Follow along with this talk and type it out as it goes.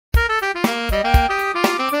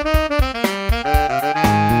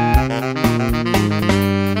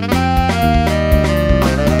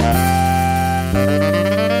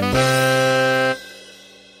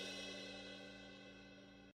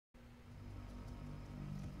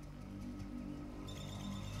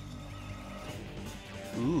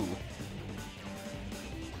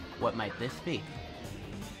What might this be?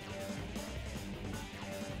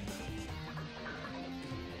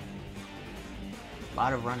 A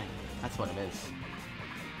lot of running. That's what it is.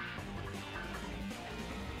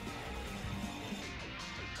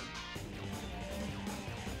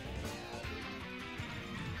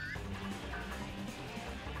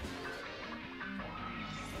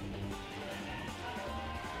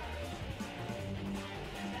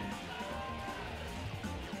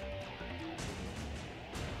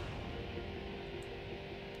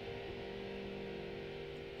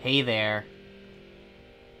 Hey there.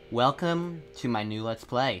 Welcome to my new Let's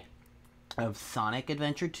Play of Sonic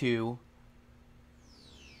Adventure 2.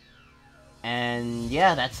 And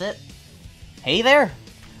yeah, that's it. Hey there.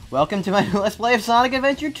 Welcome to my new Let's Play of Sonic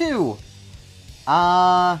Adventure 2.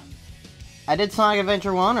 I did Sonic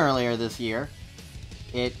Adventure 1 earlier this year.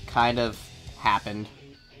 It kind of happened.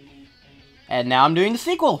 And now I'm doing the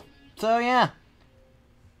sequel. So yeah.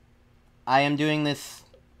 I am doing this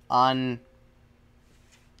on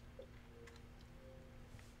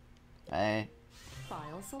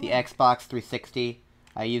the Xbox 360.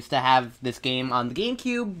 I used to have this game on the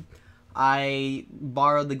GameCube. I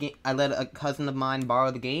borrowed the game. I let a cousin of mine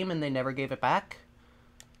borrow the game, and they never gave it back.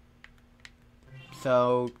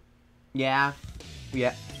 So, yeah,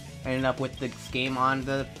 I ended up with this game on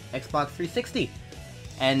the Xbox 360,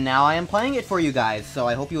 and now I am playing it for you guys. So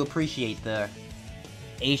I hope you appreciate the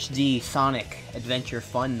HD Sonic adventure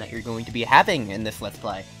fun that you're going to be having in this Let's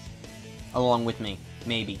Play, along with me,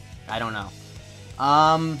 maybe. I don't know.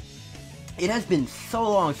 It has been so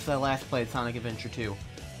long since I last played Sonic Adventure 2.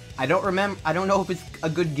 I don't know if it's a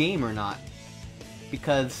good game or not.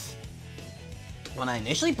 Because when I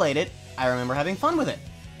initially played it, I remember having fun with it.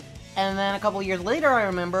 And then a couple years later, I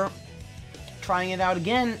remember trying it out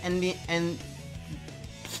again and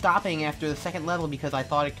stopping after the second level because I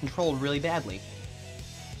thought it controlled really badly.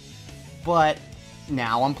 But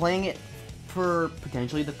now I'm playing it for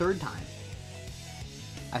potentially the third time.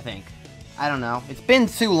 I think. I don't know. It's been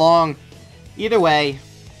too long. Either way,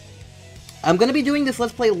 I'm going to be doing this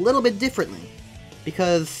Let's Play a little bit differently.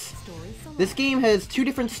 Because this game has two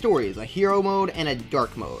different stories, a hero mode and a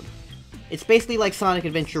dark mode. It's basically like Sonic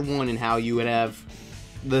Adventure 1 in how you would have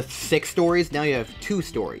the 6 stories. Now you have 2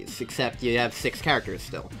 stories, except you have 6 characters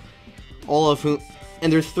still. All of whom...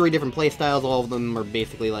 And there's 3 different playstyles. All of them are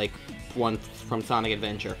basically like one from Sonic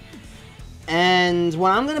Adventure. And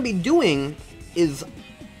what I'm going to be doing is...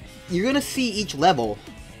 You're going to see each level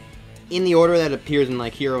in the order that appears in,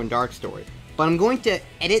 like, Hero and Dark Story. But I'm going to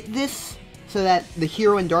edit this so that the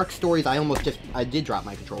Hero and Dark Stories, I did drop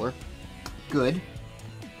my controller. Good.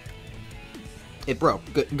 It broke.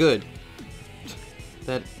 Good.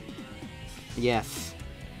 Yes.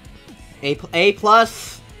 A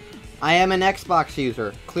plus. I am an Xbox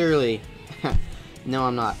user, clearly. No,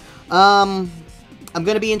 I'm not. I'm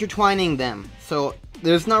going to be intertwining them. So,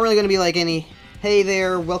 there's not really going to be, like, any... Hey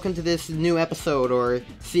there, welcome to this new episode, or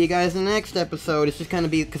see you guys in the next episode. It's just gonna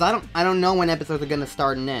be, because I don't know when episodes are gonna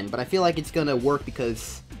start and end, but I feel like it's gonna work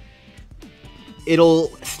because it'll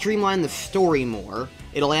streamline the story more,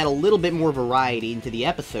 it'll add a little bit more variety into the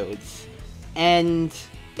episodes, and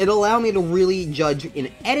it'll allow me to really judge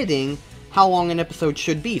in editing how long an episode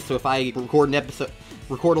should be. So if I record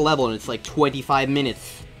a level and it's like 25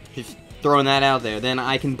 minutes, just throwing that out there, then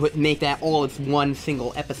I can make that all as one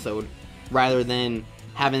single episode, rather than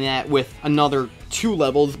having that with another 2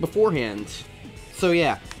 levels beforehand. So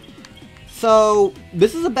yeah. So,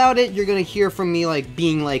 this is about it. You're gonna hear from me, like,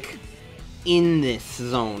 being, like, in this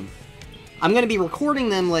zone. I'm gonna be recording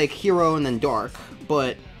them like Hero and then Dark,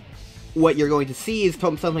 but what you're going to see is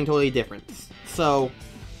something totally different. So,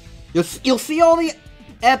 you'll see all the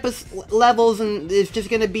levels, and it's just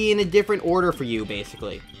gonna be in a different order for you,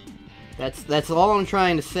 basically. That's all I'm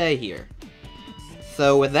trying to say here.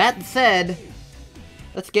 So, with that said,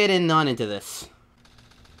 let's get on into this.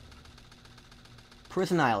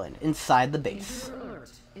 Prison Island, inside the base.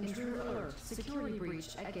 Intruder alert. Security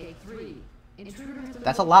breach at gate 3.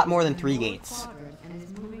 That's a lot more than 3 gates. And is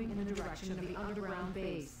moving in the direction of the underground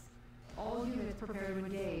base. All units prepare to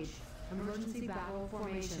engage. Emergency battle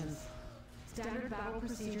formations. Standard battle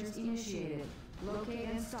procedures initiated. Locate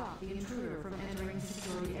and stop the intruder from entering the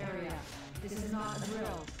security area. This is not a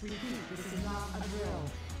drill. Repeat, this is not a drill.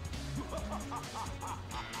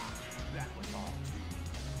 That was all.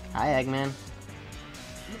 Hi, Eggman.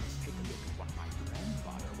 Let's take a look at what my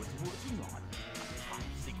grandfather was working on. A top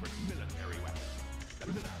secret military weapon. The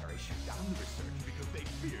military shut down the research because they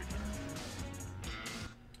feared her.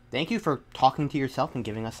 Thank you for talking to yourself and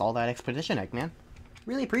giving us all that exposition, Eggman.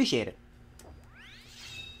 Really appreciate it.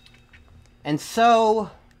 And so,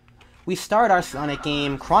 we start our Sonic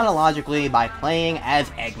game chronologically by playing as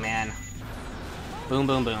Eggman. Boom,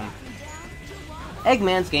 boom, boom.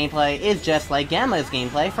 Eggman's gameplay is just like Gamma's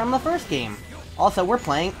gameplay from the first game. Also, we're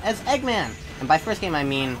playing as Eggman. And by first game, I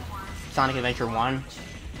mean Sonic Adventure 1.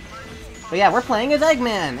 But yeah, we're playing as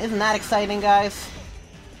Eggman! Isn't that exciting, guys?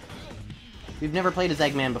 We've never played as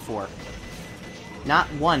Eggman before.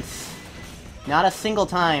 Not once. Not a single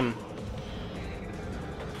time.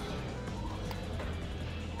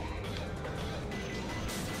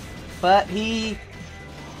 But he...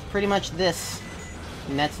 pretty much this.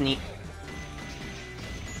 And that's neat.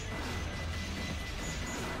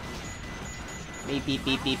 Beep, beep,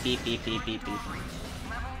 beep, beep, beep, beep, beep, beep, beep.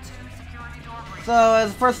 So,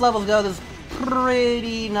 as first levels go, this is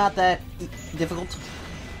pretty not that difficult.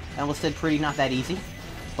 I almost said pretty not that easy.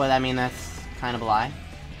 But, I mean, that's kind of a lie.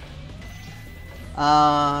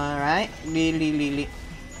 Alright.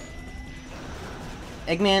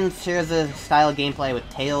 Eggman shares a style of gameplay with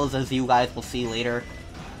Tails, as you guys will see later.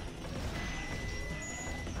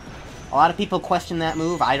 A lot of people question that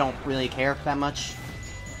move. I don't really care that much.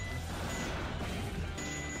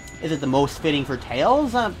 Is it the most fitting for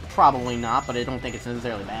Tails? Probably not, but I don't think it's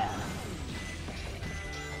necessarily bad.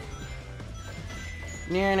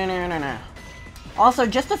 No. Also,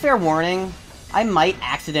 just a fair warning, I might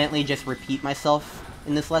accidentally just repeat myself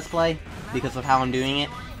in this Let's Play because of how I'm doing it.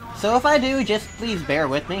 So if I do, just please bear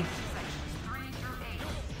with me.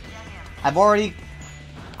 I'm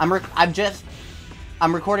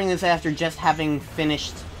recording this after just having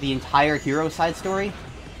finished the entire hero side story.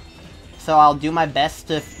 So I'll do my best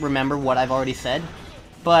to remember what I've already said,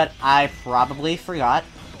 but I probably forgot.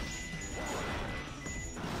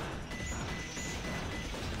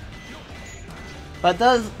 But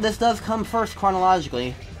this does come first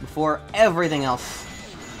chronologically, before everything else.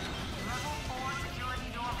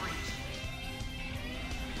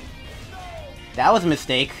 That was a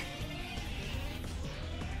mistake.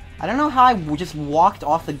 I don't know how I just walked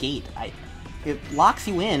off the gate. It locks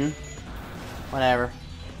you in. Whatever.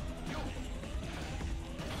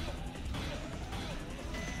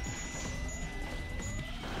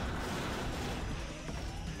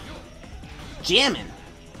 Jammin'!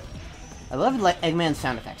 I love Eggman's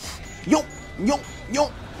sound effects. Yo! Yo!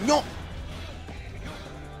 Yo! Yo!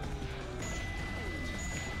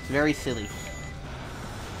 It's very silly.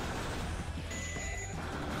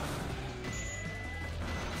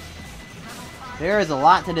 There is a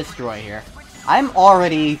lot to destroy here. I'm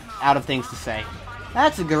already out of things to say.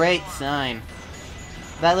 That's a great sign.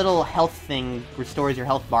 That little health thing restores your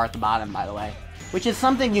health bar at the bottom, by the way. Which is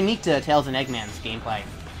something unique to Tails and Eggman's gameplay.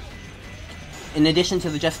 In addition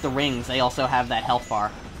to just the rings, they also have that health bar.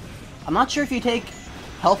 I'm not sure if you take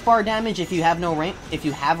health bar damage if you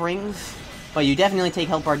have rings, but you definitely take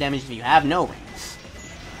health bar damage if you have no rings.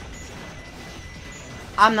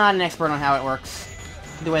 I'm not an expert on how it works.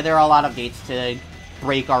 Either way, there are a lot of gates to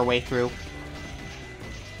break our way through.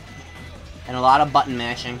 And a lot of button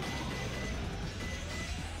mashing.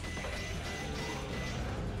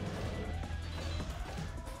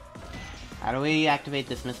 How do we activate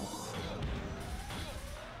this missile?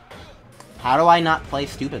 How do I not play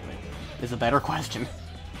stupidly? Is a better question.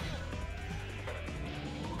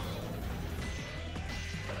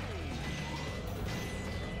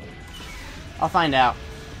 I'll find out.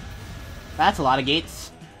 That's a lot of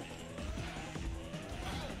gates.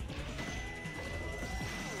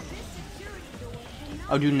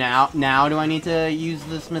 Oh, now do I need to use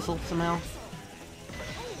this missile somehow?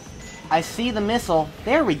 I see the missile.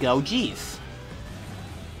 There we go, jeez.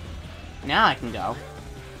 Now I can go.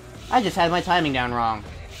 I just had my timing down wrong.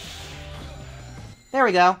 There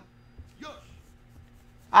we go.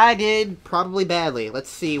 I did probably badly. Let's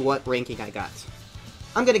see what ranking I got.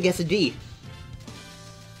 I'm gonna guess a D.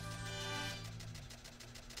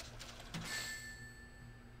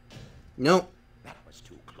 Nope. That was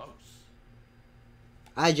too close.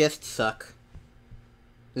 I just suck.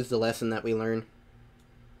 This is the lesson that we learn.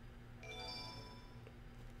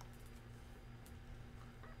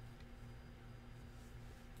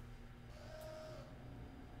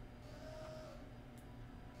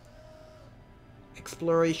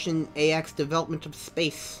 Exploration AX development of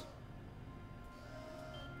space.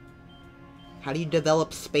 How do you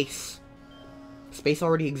develop space? Space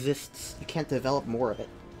already exists. You can't develop more of it.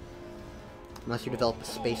 Unless you develop a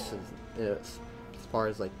space as far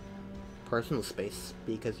as, like, personal space,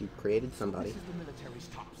 because you created somebody. This is the military's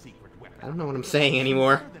top secret weapon. I don't know what I'm saying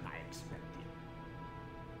anymore. More than I expected.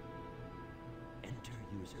 Enter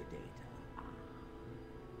user data.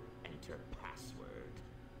 Enter password.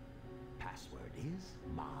 Password is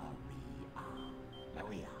Maria.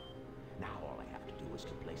 Maria. Now all I have to do is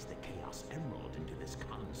to place the Chaos Emerald into this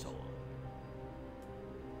console.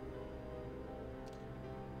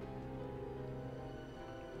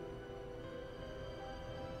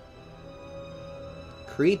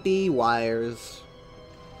 Creepy wires.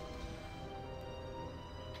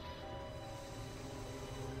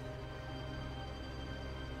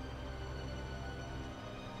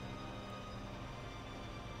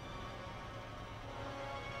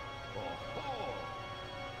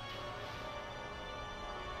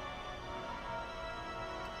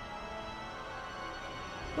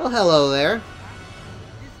 Well, hello there. Is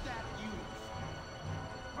that you?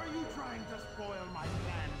 Are you trying to spoil my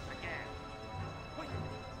plans again? Wait,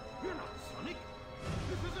 you're not Sonic.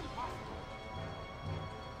 This is impossible.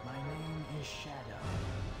 My name is Shadow.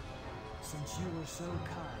 Since you were so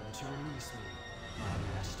kind to release me, my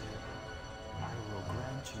master, I will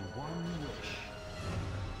grant you one wish.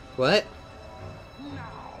 What?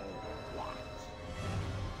 Now what?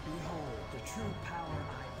 Behold the true power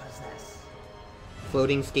I possess.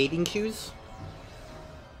 Floating skating shoes?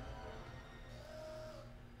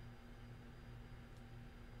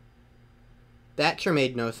 That sure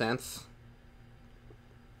made no sense.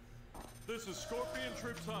 This is Scorpion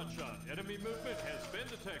Troops Hotshot. Enemy movement has been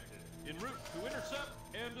detected. En route to intercept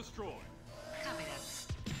and destroy.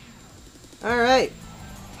 Alright.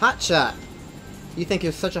 Hotshot. You think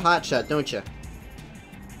you're such a hotshot, don't you?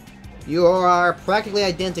 You are practically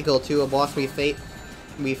identical to a boss we fight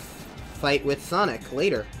with Sonic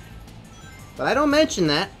later. But I don't mention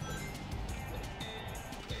that.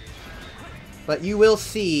 But you will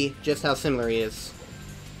see just how similar he is.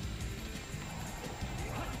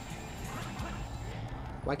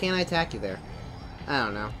 Why can't I attack you there? I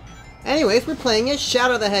don't know. Anyways, we're playing as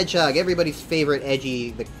Shadow the Hedgehog, everybody's favorite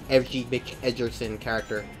edgy bitch Edgerson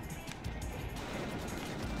character.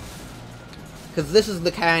 Because this is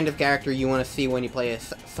the kind of character you want to see when you play a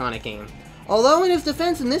Sonic game. Although, in his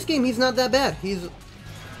defense, in this game, he's not that bad. He's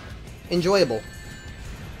enjoyable.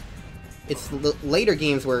 It's the later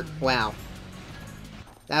games where, wow.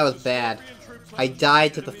 That was bad. I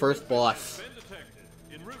died to the first boss.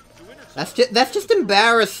 That's just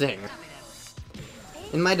embarrassing.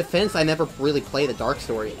 In my defense, I never really played the Dark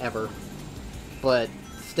Story, ever. But,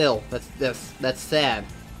 still, that's sad.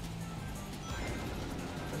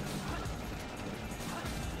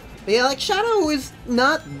 But yeah, like, Shadow is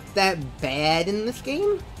not that bad in this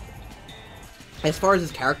game. As far as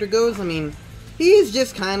his character goes, I mean, he's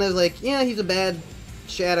just kind of like, yeah, he's a bad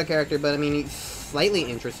Shadow character, but I mean, he's slightly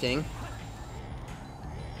interesting.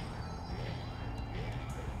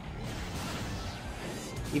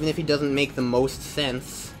 Even if he doesn't make the most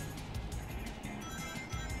sense.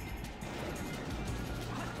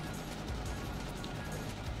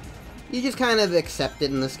 You just kind of accept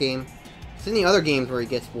it in this game. It's in the other games where it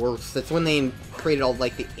gets worse. That's when they created all,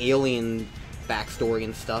 like, the alien backstory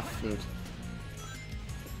and stuff, and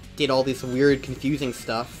did all this weird, confusing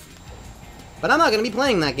stuff. But I'm not gonna be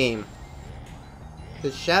playing that game.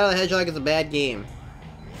 Because Shadow the Hedgehog is a bad game.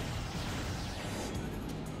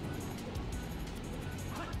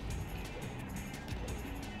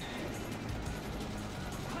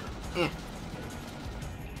 Eh.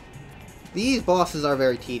 These bosses are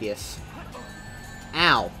very tedious.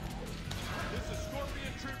 Ow. This is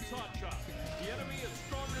Scorpion Troops Hotshot. The enemy is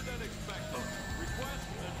stronger than expected. Request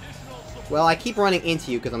additional support. Well, I keep running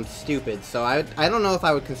into you because I'm stupid, so I don't know if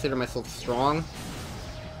I would consider myself strong.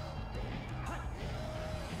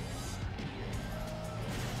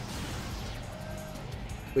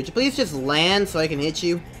 Would you please just land so I can hit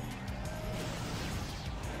you?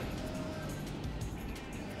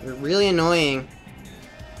 You're really annoying.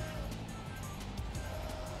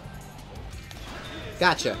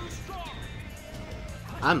 Gotcha.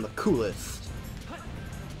 I'm the coolest.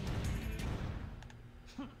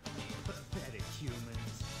 Pathetic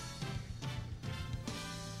humans.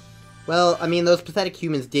 Well, I mean, those pathetic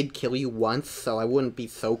humans did kill you once, so I wouldn't be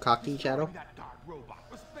so cocky, Shadow. That dark robot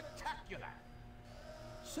was spectacular.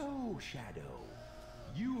 So, Shadow,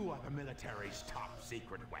 you are the military's top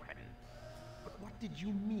secret weapon. But what did you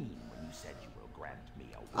mean when you said you will grant me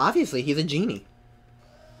a wish? Obviously, he's a genie.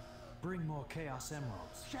 Bring more Chaos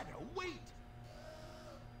Emeralds. Shadow, wait!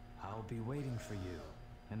 I'll be waiting for you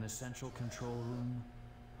in the central control room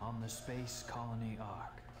on the Space Colony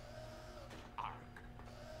Ark. Ark.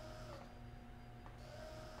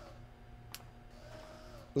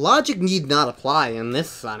 Logic need not apply in this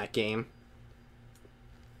Sonic game.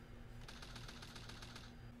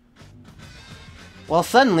 Well,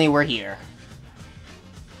 suddenly we're here.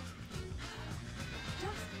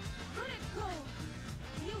 Just let it go.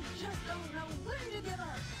 You just don't know when to give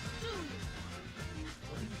up, do you?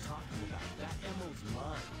 What are you talking about?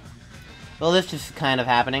 Well, this is kind of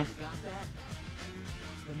happening. You got that?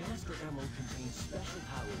 The Master Emerald contains special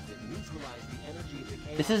powers that neutralize the energy of the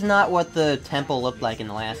chaos. This is not what the temple looked like in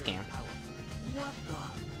the last game. What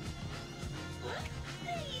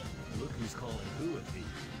the? Look who's calling who a thief.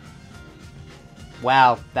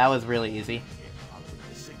 Wow, that was really easy. Following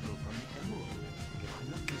the signal from the Emerald. If I'm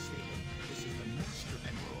not mistaken, this is the Master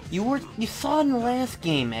Emerald. You saw it in the last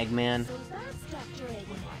game, Eggman. So that's Dr.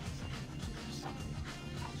 Eggman.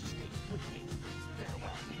 Stay with me.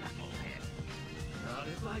 Farewell, knucklehead. Not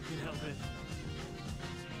if I can help it.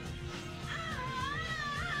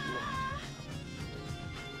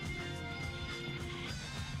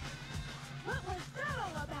 What was that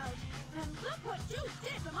all about? And look what you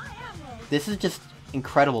did to my emerald! This is just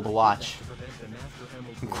incredible to watch. To prevent the Master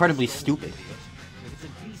Emerald from Incredibly being stupid. stolen, if it's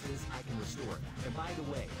in pieces, I can restore it. And by the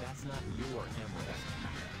way, that's not your emerald.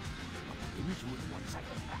 Into it once I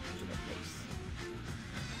get back to the base.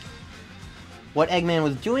 What Eggman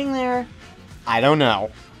was doing there, I don't know.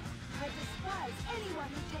 I despise anyone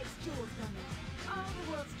who takes jewels from me. All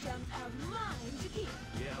the world's gems are mine to keep.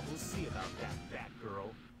 Yeah, we'll see about that, Batgirl.